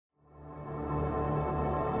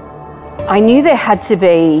I knew there had to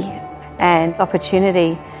be an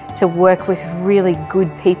opportunity to work with really good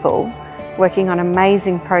people, working on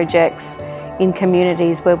amazing projects in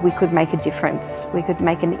communities where we could make a difference, we could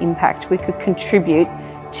make an impact, we could contribute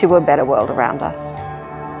to a better world around us.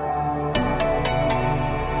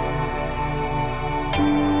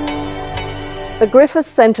 The Griffith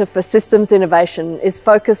Centre for Systems Innovation is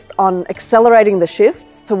focused on accelerating the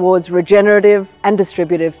shifts towards regenerative and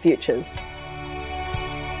distributive futures.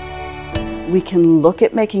 We can look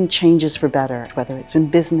at making changes for better, whether it's in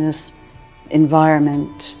business,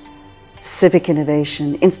 environment, civic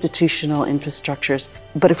innovation, institutional infrastructures.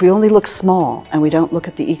 But if we only look small and we don't look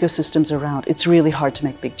at the ecosystems around, it's really hard to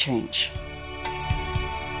make big change.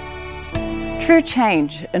 True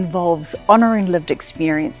change involves honouring lived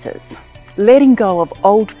experiences, letting go of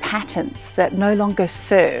old patterns that no longer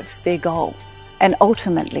serve their goal, and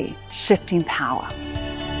ultimately shifting power.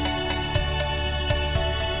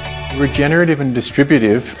 Regenerative and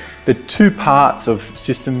distributive, the two parts of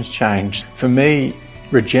systems change. For me,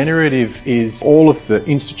 regenerative is all of the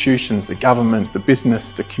institutions, the government, the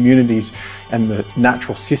business, the communities and the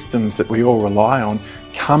natural systems that we all rely on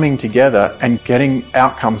coming together and getting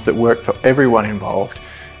outcomes that work for everyone involved,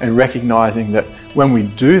 and recognising that when we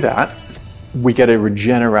do that, we get a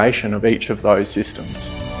regeneration of each of those systems.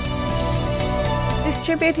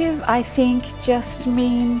 Distributive, I think, just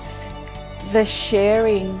means the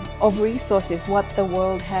sharing of resources, what the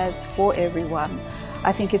world has for everyone.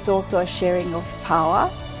 I think it's also a sharing of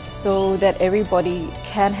power so that everybody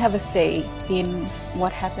can have a say in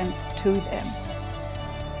what happens to them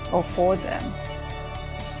or for them,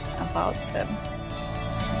 about them.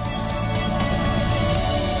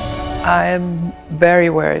 I'm very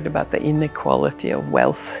worried about the inequality of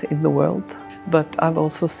wealth in the world, but I've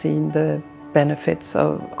also seen the benefits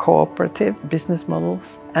of cooperative business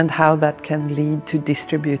models and how that can lead to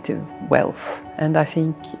distributive wealth. And I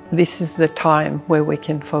think this is the time where we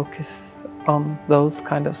can focus on those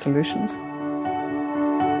kind of solutions.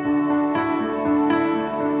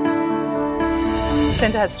 The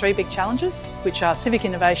Centre has three big challenges, which are civic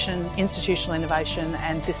innovation, institutional innovation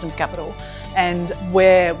and systems capital. And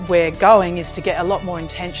where we're going is to get a lot more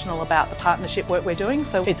intentional about the partnership work we're doing.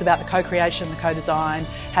 So it's about the co-creation, the co-design,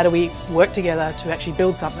 how do we work together to actually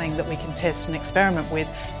build something that we can test and experiment with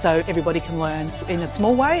so everybody can learn in a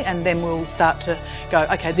small way, and then we'll start to go,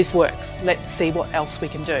 okay, this works, let's see what else we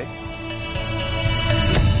can do.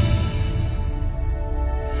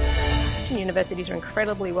 Universities are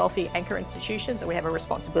incredibly wealthy anchor institutions, and we have a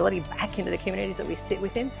responsibility back into the communities that we sit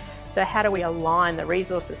within. So how do we align the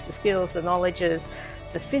resources, the skills, the knowledges,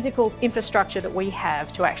 the physical infrastructure that we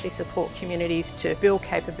have to actually support communities to build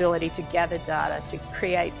capability, to gather data, to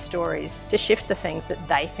create stories, to shift the things that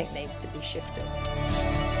they think needs to be shifted.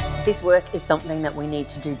 This work is something that we need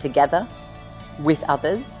to do together with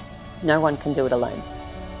others. No one can do it alone.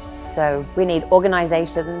 So we need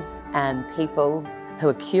organisations and people who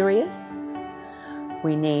are curious.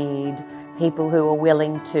 We need people who are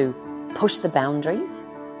willing to push the boundaries,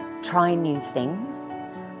 try new things,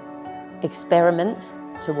 experiment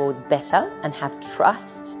towards better, and have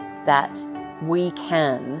trust that we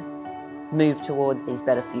can move towards these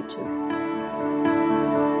better futures.